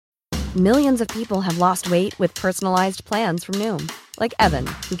Millions of people have lost weight with personalized plans from Noom. Like Evan,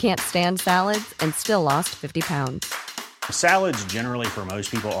 who can't stand salads and still lost 50 pounds. Salads generally for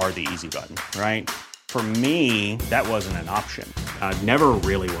most people are the easy button, right? For me, that wasn't an option. I never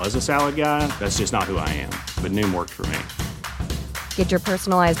really was a salad guy. That's just not who I am. But Noom worked for me. Get your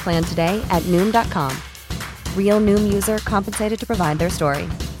personalized plan today at Noom.com. Real Noom user compensated to provide their story.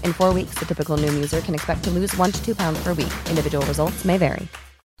 In 4 weeks, the typical Noom user can expect to lose 1 to 2 pounds per week. Individual results may vary.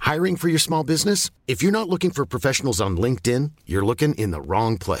 Hiring for your small business? If you're not looking for professionals on LinkedIn, you're looking in the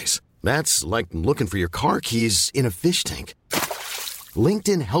wrong place. That's like looking for your car keys in a fish tank.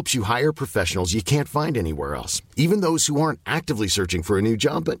 LinkedIn helps you hire professionals you can't find anywhere else, even those who aren't actively searching for a new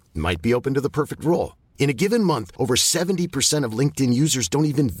job but might be open to the perfect role. In a given month, over 70% of LinkedIn users don't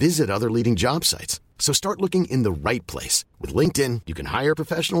even visit other leading job sites. So start looking in the right place. With LinkedIn, you can hire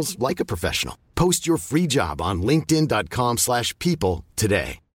professionals like a professional. Post your free job on linkedin.com/people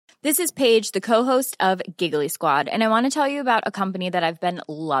today. This is Paige, the co-host of Giggly Squad, and I want to tell you about a company that I've been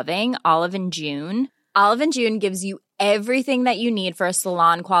loving, Olive & June. Olive & June gives you everything that you need for a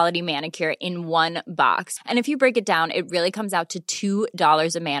salon-quality manicure in one box. And if you break it down, it really comes out to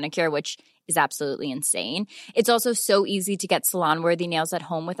 $2 a manicure, which is absolutely insane. It's also so easy to get salon-worthy nails at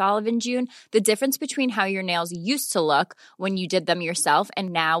home with Olive & June. The difference between how your nails used to look when you did them yourself and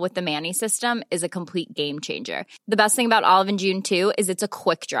now with the Mani system is a complete game changer. The best thing about Olive & June, too, is it's a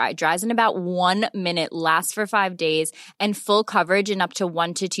quick dry. Dries in about 1 minute, lasts for 5 days, and full coverage in up to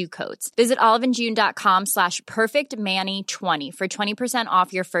 1 to 2 coats. Visit oliveandjune.com/perfectmani20 for 20%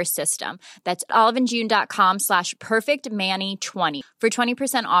 off your first system. That's oliveandjune.com/perfectmani20 for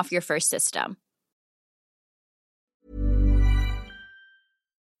 20% off your first system.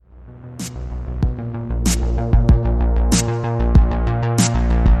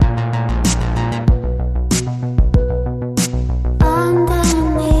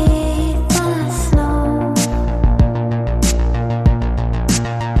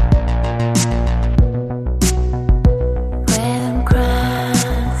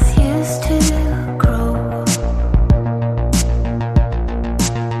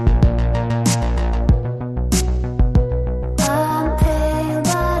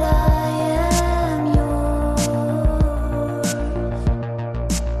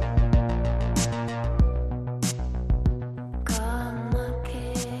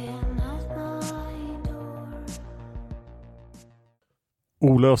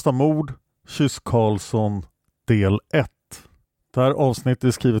 Olösta mord, Kyss Karlsson, del 1. Det här avsnittet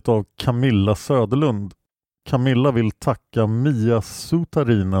är skrivet av Camilla Söderlund. Camilla vill tacka Mia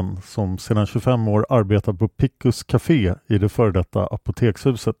Sutarinen som sedan 25 år arbetar på Pickus Café i det före detta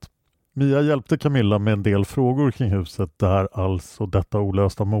apotekshuset. Mia hjälpte Camilla med en del frågor kring huset där alltså detta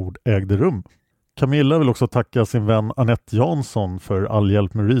olösta mord ägde rum. Camilla vill också tacka sin vän Annette Jansson för all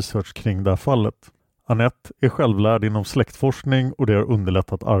hjälp med research kring det här fallet. Annette är självlärd inom släktforskning och det har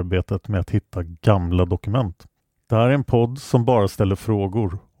underlättat arbetet med att hitta gamla dokument. Det här är en podd som bara ställer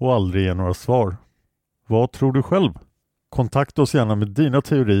frågor och aldrig ger några svar. Vad tror du själv? Kontakta oss gärna med dina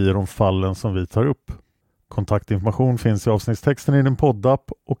teorier om fallen som vi tar upp. Kontaktinformation finns i avsnittstexten i din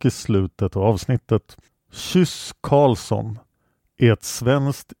poddapp och i slutet av avsnittet. Kyss Karlsson är ett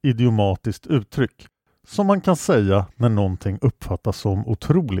svenskt idiomatiskt uttryck som man kan säga när någonting uppfattas som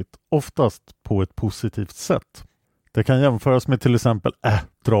otroligt, oftast på ett positivt sätt. Det kan jämföras med till exempel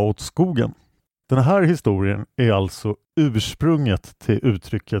dra åt skogen. Den här historien är alltså ursprunget till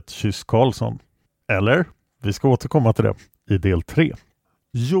uttrycket Kyss Karlsson. Eller, vi ska återkomma till det i del 3.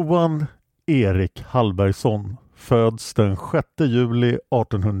 Johan Erik Hallbergsson föds den 6 juli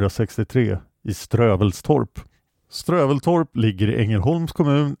 1863 i Strövelstorp. Ströveltorp ligger i Ängelholms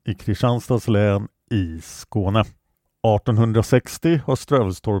kommun i Kristianstads län i Skåne. 1860 har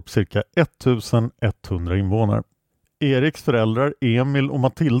Strövelstorp cirka 1100 invånare. Eriks föräldrar Emil och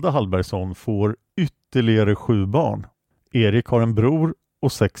Matilda Hallbergsson får ytterligare 7 barn. Erik har en bror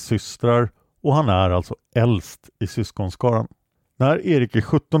och 6 systrar och han är alltså äldst i syskonskaran. När Erik är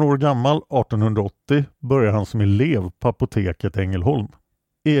 17 år gammal 1880 börjar han som elev på apoteket Ängelholm.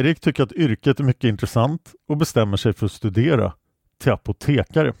 Erik tycker att yrket är mycket intressant och bestämmer sig för att studera till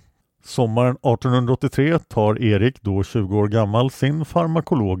apotekare. Sommaren 1883 tar Erik, då 20 år gammal, sin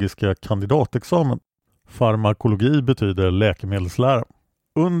farmakologiska kandidatexamen. Farmakologi betyder läkemedelslära.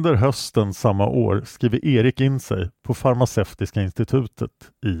 Under hösten samma år skriver Erik in sig på Farmaceutiska institutet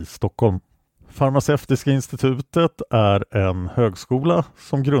i Stockholm. Farmaceutiska institutet är en högskola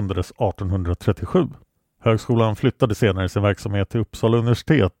som grundades 1837. Högskolan flyttade senare sin verksamhet till Uppsala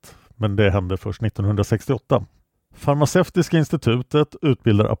universitet, men det hände först 1968. Farmaceutiska institutet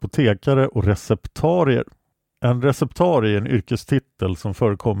utbildar apotekare och receptarier. En receptarie är en yrkestitel som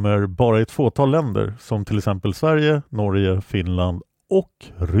förekommer bara i ett fåtal länder som till exempel Sverige, Norge, Finland och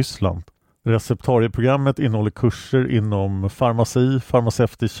Ryssland. Receptarieprogrammet innehåller kurser inom farmaci,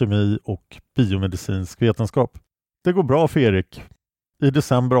 farmaceutisk kemi och biomedicinsk vetenskap. Det går bra för Erik. I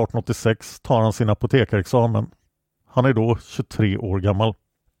december 1886 tar han sin apotekarexamen. Han är då 23 år gammal.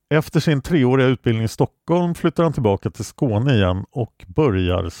 Efter sin 3-åriga utbildning i Stockholm flyttar han tillbaka till Skåne igen och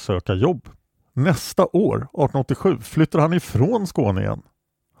börjar söka jobb. Nästa år, 1887, flyttar han ifrån Skåne igen.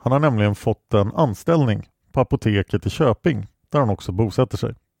 Han har nämligen fått en anställning på apoteket i Köping, där han också bosätter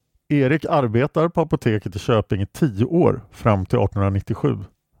sig. Erik arbetar på apoteket i Köping i 10 år fram till 1897.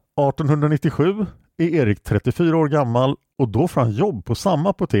 1897 är Erik 34 år gammal och då får han jobb på samma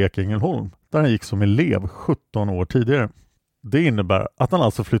apotek i Ängelholm, där han gick som elev 17 år tidigare. Det innebär att han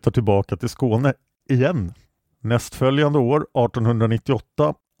alltså flyttar tillbaka till Skåne igen. Nästföljande år,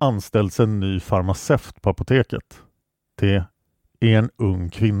 1898, anställs en ny farmaceut på apoteket. Det är en ung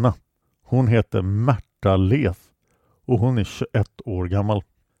kvinna. Hon heter Märta Leth och hon är 21 år gammal.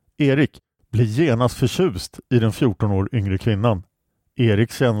 Erik blir genast förtjust i den 14 år yngre kvinnan.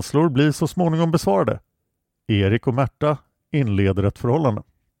 Eriks känslor blir så småningom besvarade. Erik och Märta inleder ett förhållande.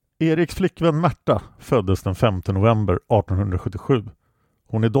 Eriks flickvän Märta föddes den 5 november 1877.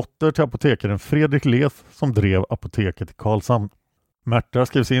 Hon är dotter till apotekaren Fredrik Leth som drev apoteket i Karlshamn. Märta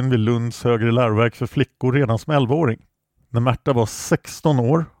skrevs in vid Lunds högre läroverk för flickor redan som 11-åring. När Märta var 16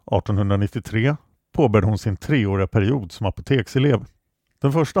 år, 1893, påbörjade hon sin 3-åriga period som apotekselev.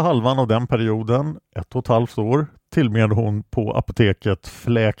 Den första halvan av den perioden, 1,5 år, tillbringade hon på apoteket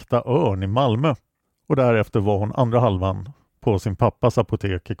Fläkta Örn i Malmö och därefter var hon andra halvan på sin pappas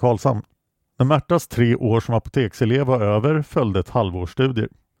apotek i Karlshamn. När Märtas 3 år som apotekselev var över följde ett halvårsstudier.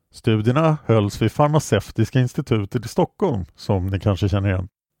 Studierna hölls vid Farmaceutiska institutet i Stockholm, som ni kanske känner igen.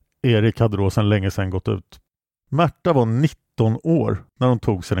 Erik hade då sedan länge sedan gått ut. Märta var 19 år när hon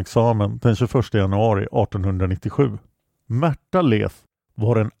tog sin examen den 21 januari 1897. Märta Leth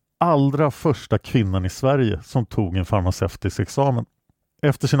var den allra första kvinnan i Sverige som tog en farmaceutisk examen.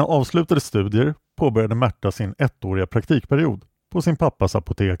 Efter sina avslutade studier påbörjade Märta sin 1-åriga praktikperiod på sin pappas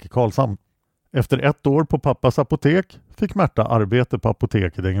apotek i Karlshamn. Efter 1 år på pappas apotek fick Märta arbete på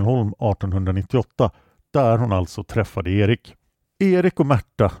apoteket i Ängelholm 1898, där hon alltså träffade Erik. Erik och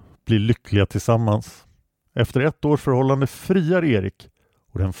Märta blir lyckliga tillsammans. Efter 1 års förhållande friar Erik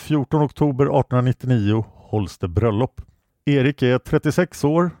och den 14 oktober 1899 hålls det bröllop. Erik är 36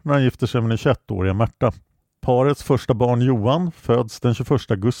 år när han gifter sig med den 21-åriga Märta. Parets första barn Johan föds den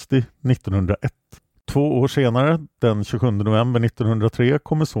 21 augusti 1901. 2 år senare, den 27 november 1903,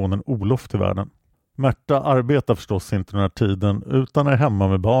 kommer sonen Olof till världen. Märta arbetar förstås inte den här tiden utan är hemma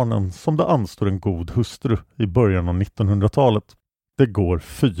med barnen som det anstår en god hustru i början av 1900-talet. Det går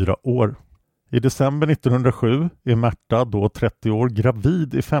 4 år. I december 1907 är Märta, då 30 år,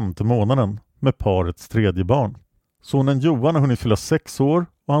 gravid i 5:e månaden med parets 3:e barn. Sonen Johan har hunnit fylla 6 år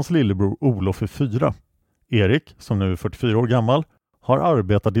och hans lillebror Olof är 4. Erik, som nu är 44 år gammal, har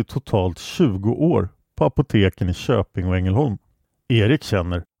arbetat i totalt 20 år på apoteken i Köping och Ängelholm. Erik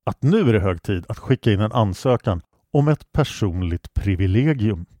känner att nu är det hög tid att skicka in en ansökan om ett personligt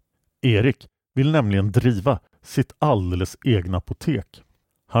privilegium. Erik vill nämligen driva sitt alldeles egna apotek.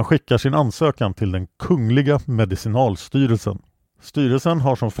 Han skickar sin ansökan till den Kungliga Medicinalstyrelsen. Styrelsen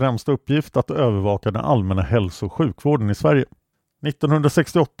har som främsta uppgift att övervaka den allmänna hälso- och sjukvården i Sverige.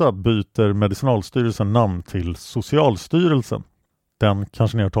 1968 byter Medicinalstyrelsen namn till Socialstyrelsen. Den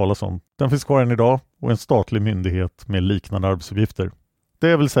kanske ni har talas om. Den finns kvar än idag och är en statlig myndighet med liknande arbetsuppgifter.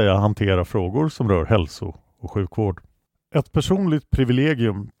 Det vill säga hantera frågor som rör hälso- och sjukvård. Ett personligt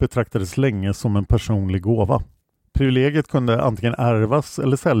privilegium betraktades länge som en personlig gåva. Privilegiet kunde antingen ärvas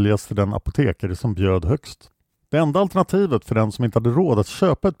eller säljas till den apotekare som bjöd högst. Det enda alternativet för den som inte hade råd att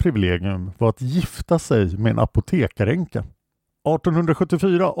köpa ett privilegium var att gifta sig med en apotekaränka.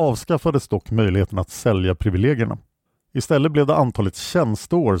 1874 avskaffades dock möjligheten att sälja privilegierna. Istället blev det antalet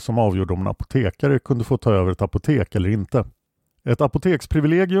tjänsteår som avgjorde om en apotekare kunde få ta över ett apotek eller inte. Ett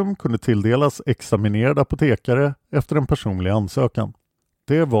apoteksprivilegium kunde tilldelas examinerade apotekare efter en personlig ansökan.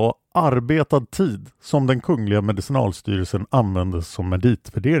 Det var arbetad tid som den Kungliga Medicinalstyrelsen använde som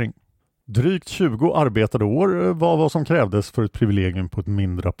meritvärdering. Drygt 20 arbetade år var vad som krävdes för ett privilegium på ett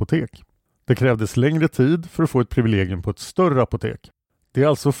mindre apotek. Det krävdes längre tid för att få ett privilegium på ett större apotek. Det är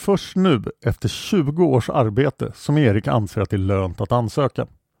alltså först nu, efter 20 års arbete, som Erik anser att det är lönt att ansöka.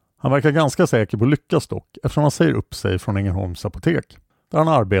 Han verkar ganska säker på att lyckas dock, eftersom han säger upp sig från Ängelholms apotek, där han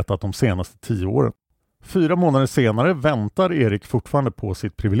har arbetat de senaste 10 åren. 4 månader senare väntar Erik fortfarande på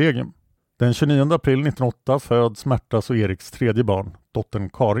sitt privilegium. Den 29 april 1908 föds Märtas och Eriks 3:e barn, dottern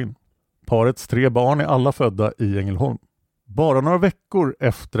Karin. Parets 3 barn är alla födda i Ängelholm. Bara några veckor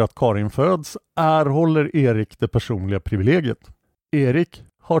efter att Karin föds erhåller Erik det personliga privilegiet. Erik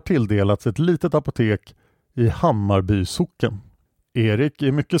har tilldelats ett litet apotek i Hammarby socken. Erik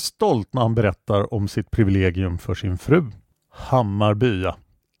är mycket stolt när han berättar om sitt privilegium för sin fru. Hammarby, ja.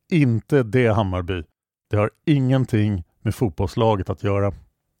 Inte det Hammarby. Det har ingenting med fotbollslaget att göra.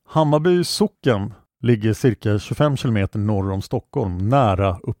 Hammarby socken ligger cirka 25 km norr om Stockholm,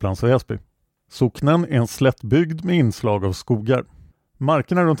 nära Upplands Väsby. Socknen är en slättbygd med inslag av skogar.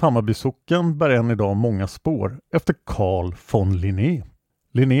 Markerna runt Hammarby socken bär än idag många spår efter Carl von Linné.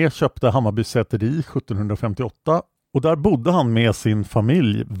 Linné köpte Hammarby säteri 1758 och där bodde han med sin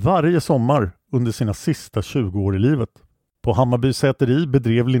familj varje sommar under sina sista 20 år i livet. På Hammarby säteri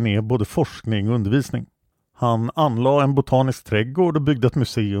bedrev Linné både forskning och undervisning. Han anlade en botanisk trädgård och byggde ett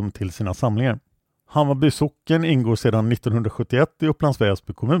museum till sina samlingar. Hammarby socken ingår sedan 1971 i Upplands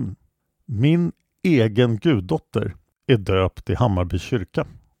Väsby kommun. Min egen guddotter är döpt i Hammarby kyrka.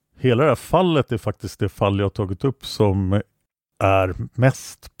 Hela det här fallet är faktiskt det fall jag tagit upp som är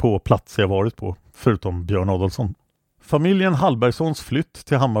mest på plats jag varit på, förutom Björn Adolfsson. Familjen Hallbergssons flytt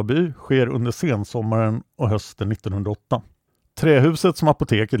till Hammarby sker under sensommaren och hösten 1908. Trähuset som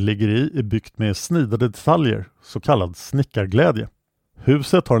apoteket ligger i är byggt med snidade detaljer, så kallad snickarglädje.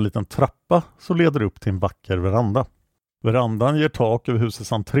 Huset har en liten trappa som leder upp till en vacker veranda. Verandan ger tak över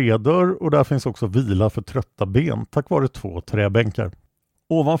husets entrédörr och där finns också vila för trötta ben tack vare 2 träbänkar.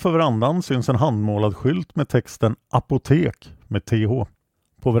 Ovanför verandan syns en handmålad skylt med texten Apotek med TH.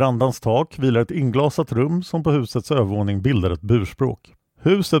 På verandans tak vilar ett inglasat rum som på husets övervåning bildar ett burspråk.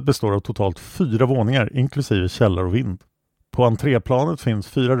 Huset består av totalt 4 våningar inklusive källare och vind. På entréplanet finns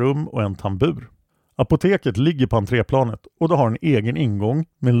 4 rum och en tambur. Apoteket ligger på entréplanet och det har en egen ingång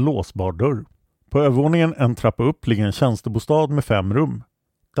med en låsbar dörr. På övervåningen en trappa upp ligger en tjänstebostad med 5 rum.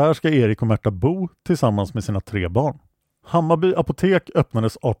 Där ska Erik och Märta bo tillsammans med sina 3 barn. Hammarby apotek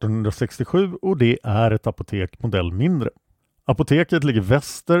öppnades 1867 och det är ett apotek modell mindre. Apoteket ligger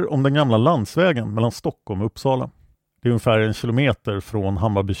väster om den gamla landsvägen mellan Stockholm och Uppsala. Det är ungefär 1 kilometer från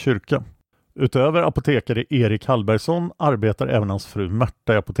Hammarby kyrka. Utöver apotekare Erik Hallbergsson arbetar även hans fru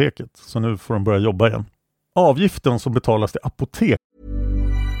Märta i apoteket, så nu får de börja jobba igen. Avgiften som betalas till apotek.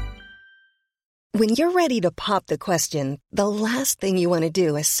 When you're ready to pop the question, the last thing you want to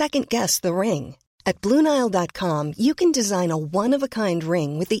do is second guess the ring. At BlueNile.com you can design a one-of-a-kind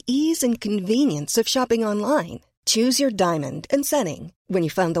ring with the ease and convenience of shopping online. Choose your diamond and setting. When you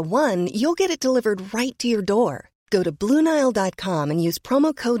find the one, you'll get it delivered right to your door. Go to BlueNile.com and use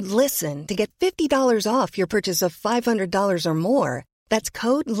promo code LISTEN to get $50 off your purchase of $500 or more. That's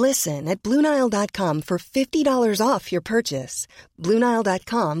code LISTEN at BlueNile.com for $50 off your purchase.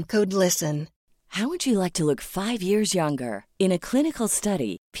 BlueNile.com, code LISTEN. How would you like to look 5 years younger? In a clinical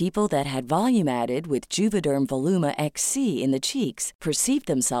study, people that had volume added with Juvederm Voluma XC in the cheeks perceived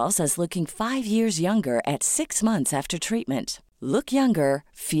themselves as looking 5 years younger at 6 months after treatment. Look younger,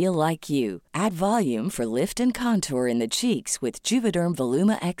 feel like you. Add volume for lift and contour in the cheeks with Juvederm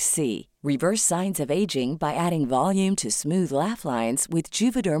Voluma XC. Reverse signs of aging by adding volume to smooth laugh lines with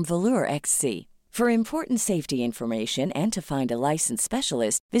Juvederm Volure XC. For important safety information and to find a licensed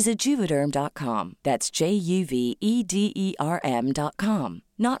specialist, visit Juvederm.com. That's JUVEDERM.com.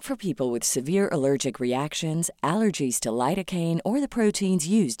 Not for people with severe allergic reactions, allergies to lidocaine, or the proteins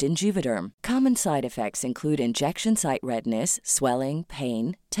used in Juvederm. Common side effects include injection site redness, swelling,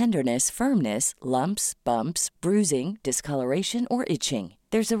 pain, tenderness, firmness, lumps, bumps, bruising, discoloration, or itching.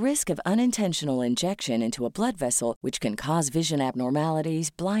 There's a risk of unintentional injection into a blood vessel, which can cause vision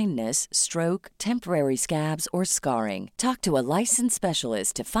abnormalities, blindness, stroke, temporary scabs, or scarring. Talk to a licensed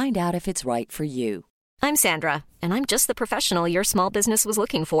specialist to find out if it's right for you. I'm Sandra, and I'm just the professional your small business was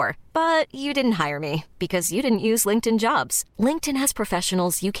looking for. But you didn't hire me because you didn't use LinkedIn Jobs. LinkedIn has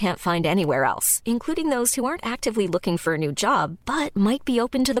professionals you can't find anywhere else, including those who aren't actively looking for a new job, but might be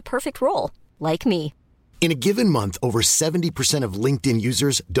open to the perfect role, like me. In a given month, over 70% of LinkedIn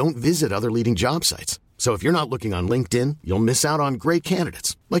users don't visit other leading job sites. So if you're not looking on LinkedIn, you'll miss out on great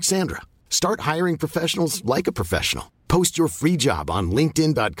candidates like Sandra. Start hiring professionals like a professional. Post your free job on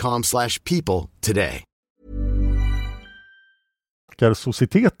linkedin.com/people today.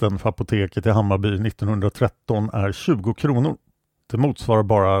 Societeten för apoteket i Hammarby 1913 är 20 kronor. Det motsvarar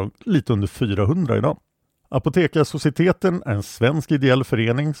bara lite under 400 idag. Apotekarsocieteten är en svensk ideell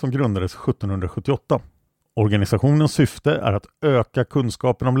förening som grundades 1778. Organisationens syfte är att öka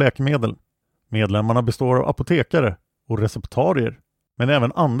kunskapen om läkemedel. Medlemmarna består av apotekare och receptarier, men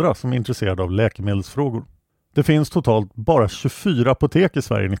även andra som är intresserade av läkemedelsfrågor. Det finns totalt bara 24 apotek i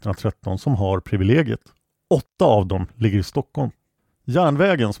Sverige 1913 som har privilegiet. 8 av dem ligger i Stockholm.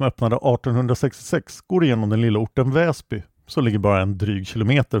 Järnvägen som öppnade 1866 går igenom den lilla orten Väsby som ligger bara en dryg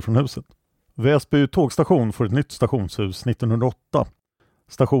kilometer från huset. Väsby tågstation får ett nytt stationshus 1908.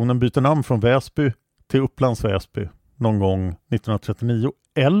 Stationen byter namn från Väsby till Upplands Väsby någon gång 1939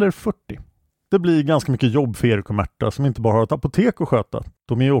 eller 40. Det blir ganska mycket jobb för Erik och Märta som inte bara har ett apotek att sköta.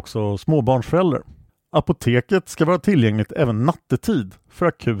 De är ju också småbarnsföräldrar. Apoteket ska vara tillgängligt även nattetid för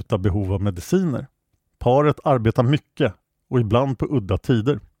akuta behov av mediciner. Paret arbetar mycket och ibland på udda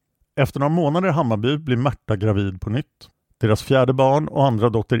tider. Efter några månader i Hammarby blir Märta gravid på nytt. Deras fjärde barn och andra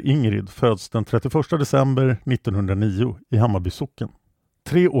dotter Ingrid föds den 31 december 1909 i Hammarby socken.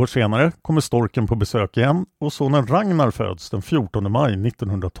 3 år senare kommer storken på besök igen och sonen Ragnar föds den 14 maj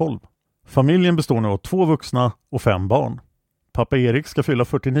 1912. Familjen består nu av 2 vuxna och 5 barn. Pappa Erik ska fylla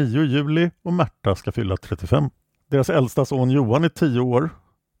 49 i juli och Märta ska fylla 35. Deras äldsta son Johan är 10 år,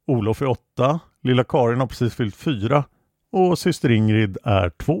 Olof är 8, lilla Karin har precis fyllt 4 och syster Ingrid är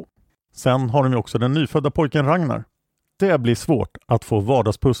 2. Sen har de ju också den nyfödda pojken Ragnar. Det blir svårt att få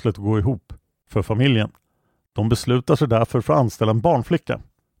vardagspusslet att gå ihop för familjen. De beslutar sig därför för att anställa en barnflicka.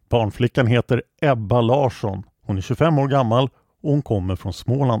 Barnflickan heter Ebba Larsson. Hon är 25 år gammal och hon kommer från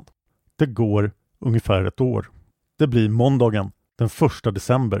Småland. Det går ungefär ett år. Det blir måndagen den 1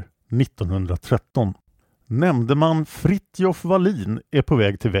 december 1913. Nämndeman Fritjof Wallin är på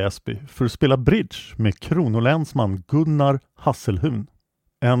väg till Väsby för att spela bridge med kronolänsman Gunnar Hasselhun.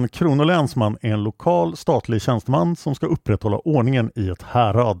 En kronolänsman är en lokal statlig tjänsteman som ska upprätthålla ordningen i ett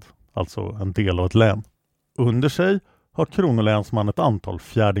härad, alltså en del av ett län. Under sig har kronolänsman ett antal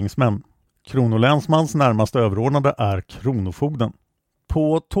fjärdingsmän. Kronolänsmans närmaste överordnade är kronofogden.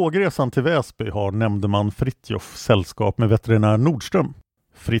 På tågresan till Väsby har nämndeman Fritjof sällskap med veterinär Nordström.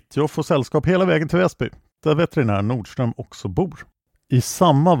 Fritjof får sällskap hela vägen till Väsby, där veterinär Nordström också bor. I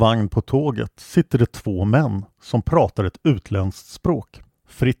samma vagn på tåget sitter det 2 män som pratar ett utländskt språk.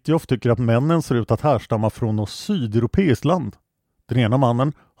 Fritjof tycker att männen ser ut att härstamma från något sydeuropeiskt land. Den ena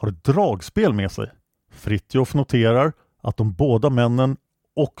mannen har ett dragspel med sig. Fritjof noterar att de båda männen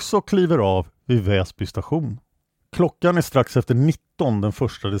också kliver av vid Väsby station. Klockan är strax efter 19 den 1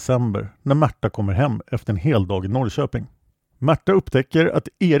 december när Märta kommer hem efter en hel dag i Norrköping. Märta upptäcker att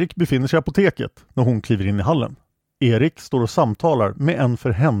Erik befinner sig i apoteket när hon kliver in i hallen. Erik står och samtalar med en för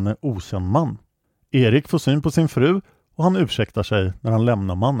henne okänd man. Erik får syn på sin fru och han ursäktar sig när han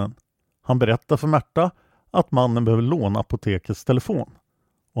lämnar mannen. Han berättar för Märta att mannen behöver låna apotekets telefon.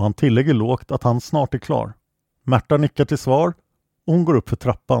 Och han tillägger lågt att han snart är klar. Märta nickar till svar och hon går upp för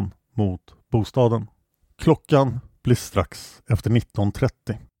trappan mot bostaden. Klockan blir strax efter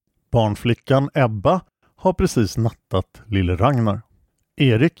 19.30. Barnflickan Ebba har precis nattat lille Ragnar.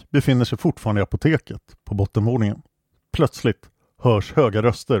 Erik befinner sig fortfarande i apoteket på bottenvåningen. Plötsligt hörs höga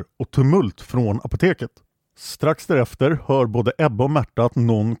röster och tumult från apoteket. Strax därefter hör både Ebba och Märta att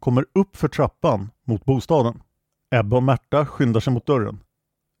någon kommer upp för trappan mot bostaden. Ebba och Märta skyndar sig mot dörren.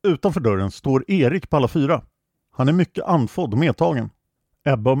 Utanför dörren står Erik på alla 4. Han är mycket andfådd och medtagen.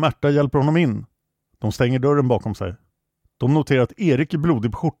 Ebba och Märta hjälper honom in. De stänger dörren bakom sig. De noterar att Erik är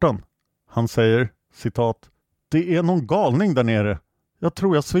blodig på skjortan. Han säger, citat, "Det är någon galning där nere. Jag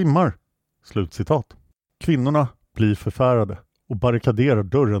tror jag svimmar." Slutcitat. Kvinnorna blir förfärade och barrikaderar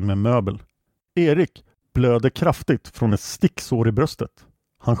dörren med möbel. Erik blöder kraftigt från ett sticksår i bröstet.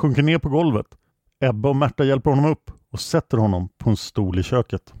 Han sjunker ner på golvet. Ebba och Märta hjälper honom upp och sätter honom på en stol i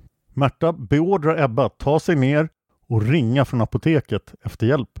köket. Märta beordrar Ebba att ta sig ner och ringa från apoteket efter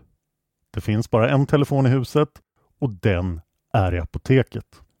hjälp. Det finns bara en telefon i huset och den är i apoteket.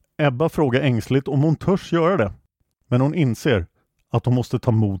 Ebba frågar ängsligt om hon törs göra det. Men hon inser att hon måste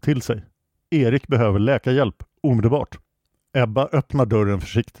ta mod till sig. Erik behöver läkarhjälp omedelbart. Ebba öppnar dörren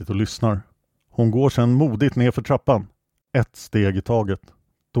försiktigt och lyssnar. Hon går sedan modigt ner för trappan. 1 steg i taget.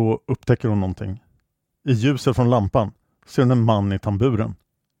 Då upptäcker hon någonting. I ljuset från lampan ser hon en man i tamburen.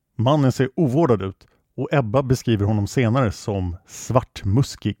 Mannen ser ovårdad ut och Ebba beskriver honom senare som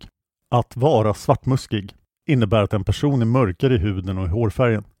svartmuskig. Att vara svartmuskig innebär att en person är mörkare i huden och i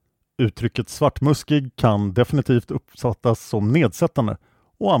hårfärgen. Uttrycket svartmuskig kan definitivt uppfattas som nedsättande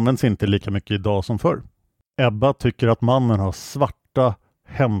och används inte lika mycket idag som förr. Ebba tycker att mannen har svarta,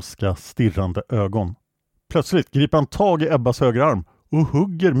 hemska, stirrande ögon. Plötsligt griper han tag i Ebbas högra arm och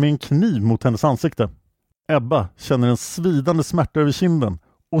hugger med en kniv mot hennes ansikte. Ebba känner en svidande smärta över kinden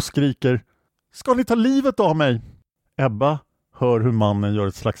och skriker, "Ska ni ta livet av mig?" Ebba hör hur mannen gör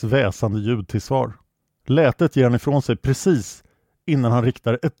ett slags väsande ljud till svar. Lätet ger han ifrån sig precis innan han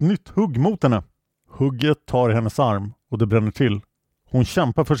riktar ett nytt hugg mot henne. Hugget tar i hennes arm och det bränner till. Hon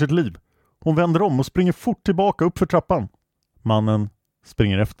kämpar för sitt liv. Hon vänder om och springer fort tillbaka upp för trappan. Mannen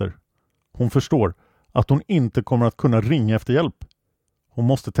springer efter. Hon förstår att hon inte kommer att kunna ringa efter hjälp. Hon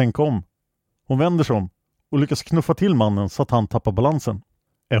måste tänka om. Hon vänder sig om och lyckas knuffa till mannen så att han tappar balansen.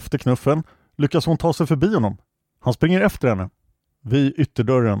 Efter knuffen lyckas hon ta sig förbi honom. Han springer efter henne. Vid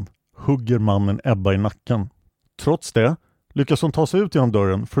ytterdörren hugger mannen Ebba i nacken. Trots det lyckas hon ta sig ut genom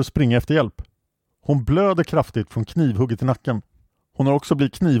dörren för att springa efter hjälp. Hon blöder kraftigt från knivhugget i nacken. Hon har också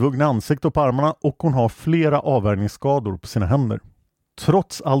blivit knivhuggen i ansiktet och på armarna och hon har flera avvärjningsskador på sina händer.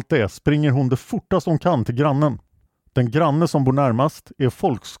 Trots allt det springer hon det fortast hon kan till grannen. Den granne som bor närmast är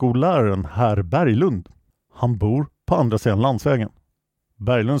folkskolläraren herr Berglund. Han bor på andra sidan landsvägen.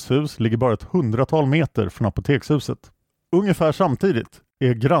 Berglunds hus ligger bara ett 100-tal meter från apotekshuset. Ungefär samtidigt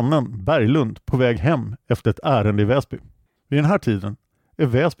är grannen Berglund på väg hem efter ett ärende i Väsby. Vid den här tiden är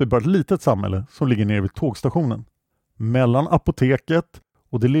Väsby bara ett litet samhälle som ligger nere vid tågstationen. Mellan apoteket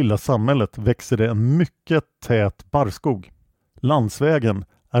och det lilla samhället växer det en mycket tät barrskog. Landsvägen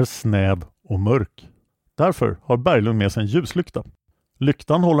är snäv och mörk. Därför har Berglund med sig en ljuslykta.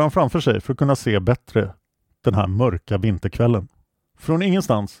 Lyktan håller han framför sig för att kunna se bättre den här mörka vinterkvällen. Från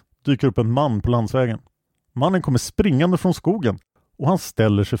ingenstans dyker upp en man på landsvägen. Mannen kommer springande från skogen och han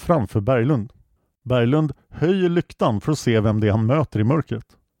ställer sig framför Berglund. Berglund höjer lyktan för att se vem det är han möter i mörkret.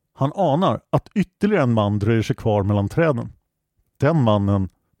 Han anar att ytterligare en man dröjer sig kvar mellan träden. Den mannen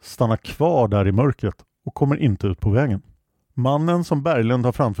stannar kvar där i mörkret och kommer inte ut på vägen. Mannen som Berglund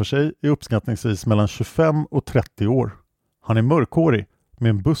har framför sig är uppskattningsvis mellan 25 och 30 år. Han är mörkhårig med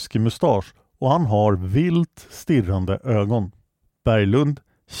en buskig mustasch och han har vilt stirrande ögon. Berglund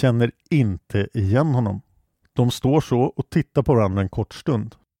känner inte igen honom. De står så och tittar på varandra en kort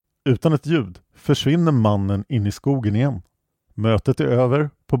stund. Utan ett ljud försvinner mannen in i skogen igen. Mötet är över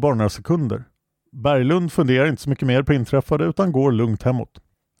på bara några sekunder. Berglund funderar inte så mycket mer på inträffade utan går lugnt hemåt.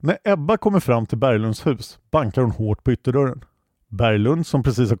 När Ebba kommer fram till Berglunds hus bankar hon hårt på ytterdörren. Berglund som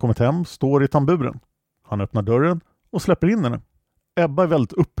precis har kommit hem står i tamburen. Han öppnar dörren och släpper in henne. Ebba är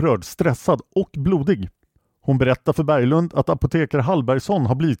väldigt upprörd, stressad och blodig. Hon berättar för Berglund att apotekare Hallbergsson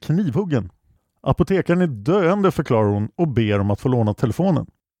har blivit knivhuggen. Apotekaren är döende, förklarar hon och ber om att få låna telefonen.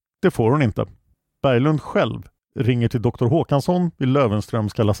 Det får hon inte. Berglund själv ringer till doktor Håkansson vid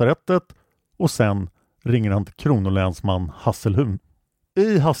Löwenströmska lasarettet och sen ringer han till kronolänsman Hasselhun.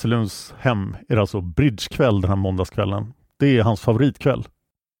 I Hasselhuns hem är det alltså bridgekväll den här måndagskvällen. Det är hans favoritkväll.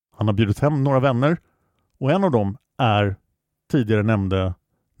 Han har bjudit hem några vänner och en av dem är tidigare nämnde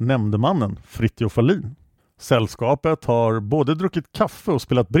nämndemannen Fritjof Wallin. Sällskapet har både druckit kaffe och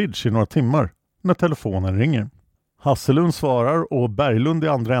spelat bridge i några timmar när telefonen ringer. Hasselhun svarar och Berglund i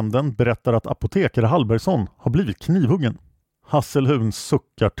andra änden berättar att apotekare Hallbergsson har blivit knivhuggen. Hasselhun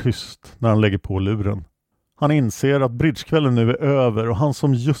suckar tyst när han lägger på luren. Han inser att bridgekvällen nu är över och han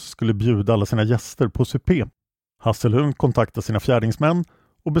som just skulle bjuda alla sina gäster på supé. Hasselhun kontaktar sina fjärdingsmän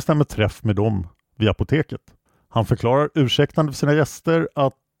och bestämmer träff med dem vid apoteket. Han förklarar ursäktande för sina gäster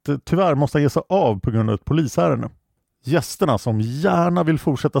att tyvärr måste ge sig av på grund av ett polisärende. Gästerna som gärna vill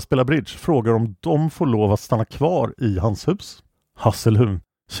fortsätta spela bridge frågar om de får lov att stanna kvar i hans hus. Hasselhun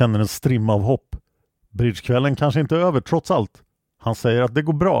känner en strimma av hopp. Bridgekvällen kanske inte är över trots allt. Han säger att det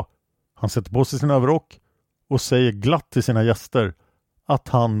går bra. Han sätter på sig sin överrock och säger glatt till sina gäster att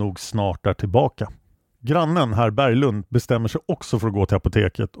han nog snart är tillbaka. Grannen herr Berglund bestämmer sig också för att gå till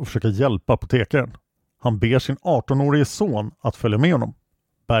apoteket och försöka hjälpa apotekaren. Han ber sin 18-årige son att följa med honom.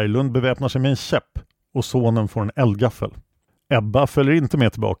 Berglund beväpnar sig med en käpp och sonen får en eldgaffel. Ebba följer inte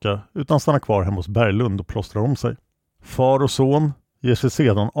med tillbaka utan stannar kvar hemma hos Berglund och plåstrar om sig. Far och son ger sig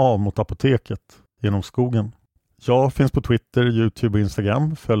sedan av mot apoteket genom skogen. Jag finns på Twitter, YouTube och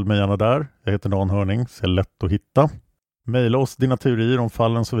Instagram. Följ mig gärna där. Jag heter Dan Hörning, så är lätt att hitta. Maila oss dina teorier om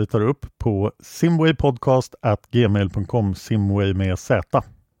fallen som vi tar upp på simwaypodcast@gmail.com, Simway med Z.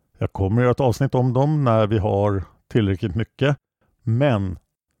 Jag kommer göra ett avsnitt om dem när vi har tillräckligt mycket. Men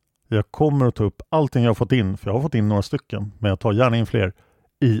jag kommer att ta upp allting jag har fått in, för jag har fått in några stycken, men jag tar gärna in fler,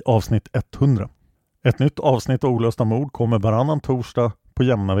 i avsnitt 100. Ett nytt avsnitt av Olösta mord kommer varannan torsdag på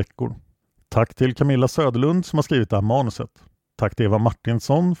jämna veckor. Tack till Camilla Söderlund som har skrivit det här manuset. Tack till Eva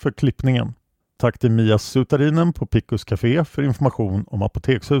Martinsson för klippningen. Tack till Mia Sutarinen på Pickus Café för information om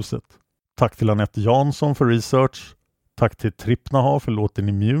apotekshuset. Tack till Anette Jansson för research. Tack till Trippnaha för låten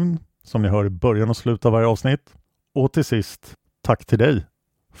Immune som ni hör i början och slutet av varje avsnitt. Och till sist, tack till dig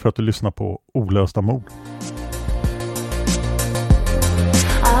för att du lyssnar på Olösta mord.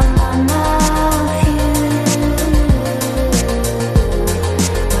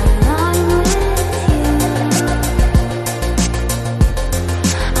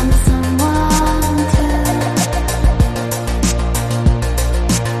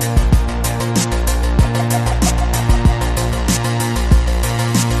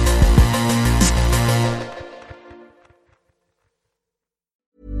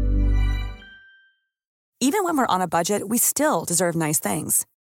 when we're on a budget, we still deserve nice things.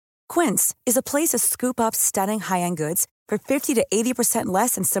 Quince is a place to scoop up stunning high-end goods for 50 to 80%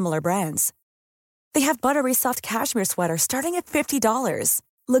 less than similar brands. They have buttery soft cashmere sweaters starting at $50,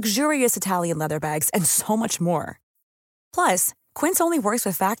 luxurious Italian leather bags, and so much more. Plus, Quince only works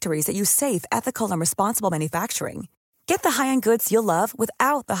with factories that use safe, ethical, and responsible manufacturing. Get the high-end goods you'll love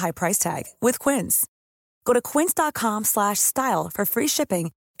without the high price tag with Quince. Go to quince.com/style for free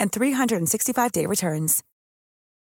shipping and 365-day returns.